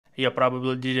You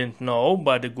probably didn't know,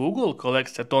 but Google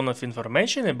collects a ton of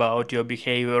information about your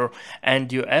behavior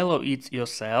and you allow it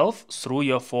yourself through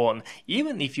your phone.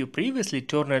 Even if you previously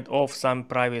turned off some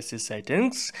privacy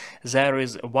settings, there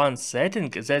is one setting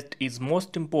that is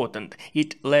most important.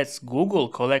 It lets Google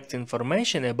collect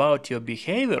information about your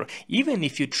behavior even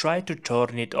if you try to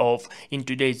turn it off. In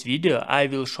today's video, I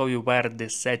will show you where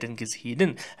this setting is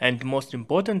hidden, and most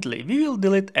importantly, we will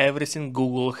delete everything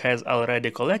Google has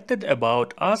already collected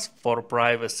about us for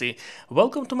privacy.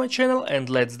 Welcome to my channel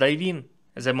and let's dive in.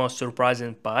 The most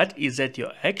surprising part is that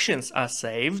your actions are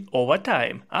saved over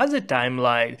time as a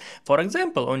timeline. For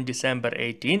example, on December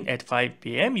 18 at 5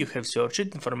 p.m. you have searched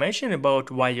information about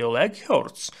why your leg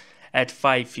hurts. At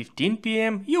 5:15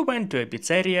 p.m. you went to a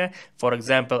pizzeria. For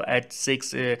example, at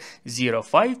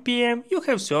 6:05 p.m. you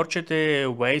have searched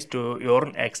ways to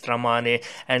earn extra money.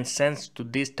 And thanks to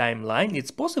this timeline,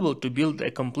 it's possible to build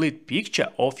a complete picture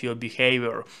of your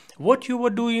behavior. What you were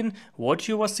doing, what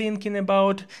you were thinking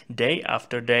about day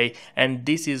after day. And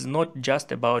this is not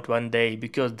just about one day,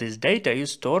 because this data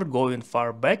is stored going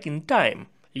far back in time.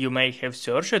 You may have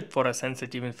searched for a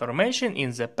sensitive information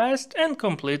in the past and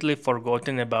completely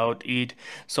forgotten about it.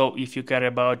 So if you care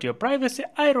about your privacy,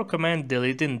 I recommend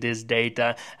deleting this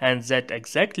data, and that's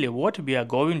exactly what we are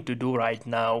going to do right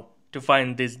now. To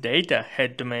find this data,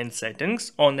 head to main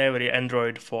settings on every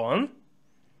Android phone.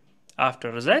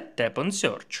 After that, tap on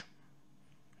search.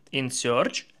 In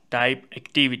search, type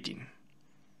activity.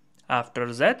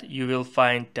 After that, you will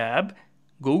find tab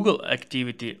Google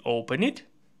Activity, open it.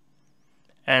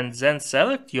 And then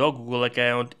select your Google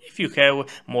account. If you have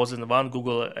more than one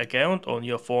Google account on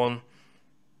your phone,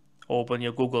 open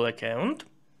your Google account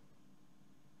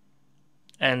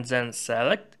and then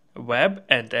select Web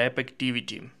and App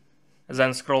Activity.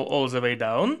 Then scroll all the way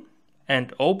down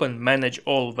and open Manage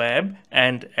all Web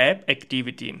and App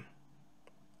Activity.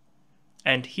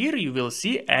 And here you will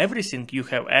see everything you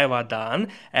have ever done.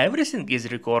 Everything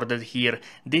is recorded here.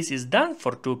 This is done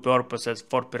for two purposes: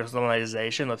 for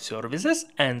personalization of services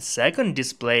and second,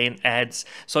 displaying ads.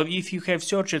 So if you have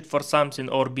searched for something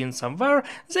or been somewhere,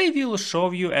 they will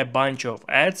show you a bunch of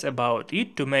ads about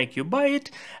it to make you buy it.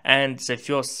 And the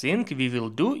first thing we will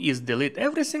do is delete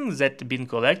everything that's been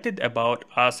collected about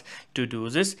us. To do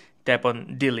this, tap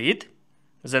on delete,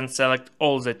 then select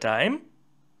all the time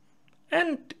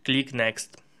and click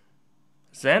next.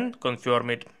 Then confirm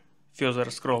it. Further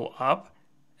scroll up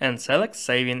and select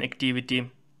saving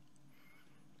activity.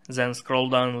 Then scroll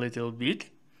down a little bit,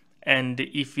 and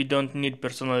if we don't need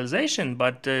personalization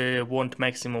but want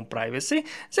maximum privacy,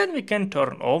 then we can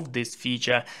turn off this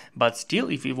feature. But still,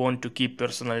 if we want to keep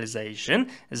personalization,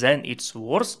 then it's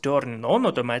worth turning on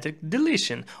automatic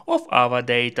deletion of our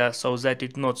data so that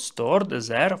it's not stored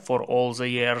there for all the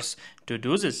years. To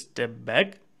do this, step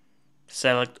back,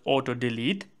 select auto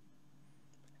delete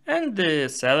and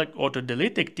select auto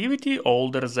delete activity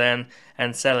older than,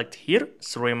 and select here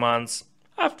 3 months.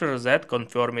 After that,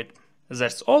 confirm it.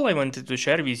 That's all I wanted to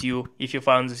share with you. If you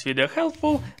found this video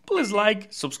helpful, please like,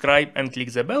 subscribe and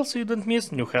click the bell so you don't miss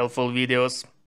new helpful videos.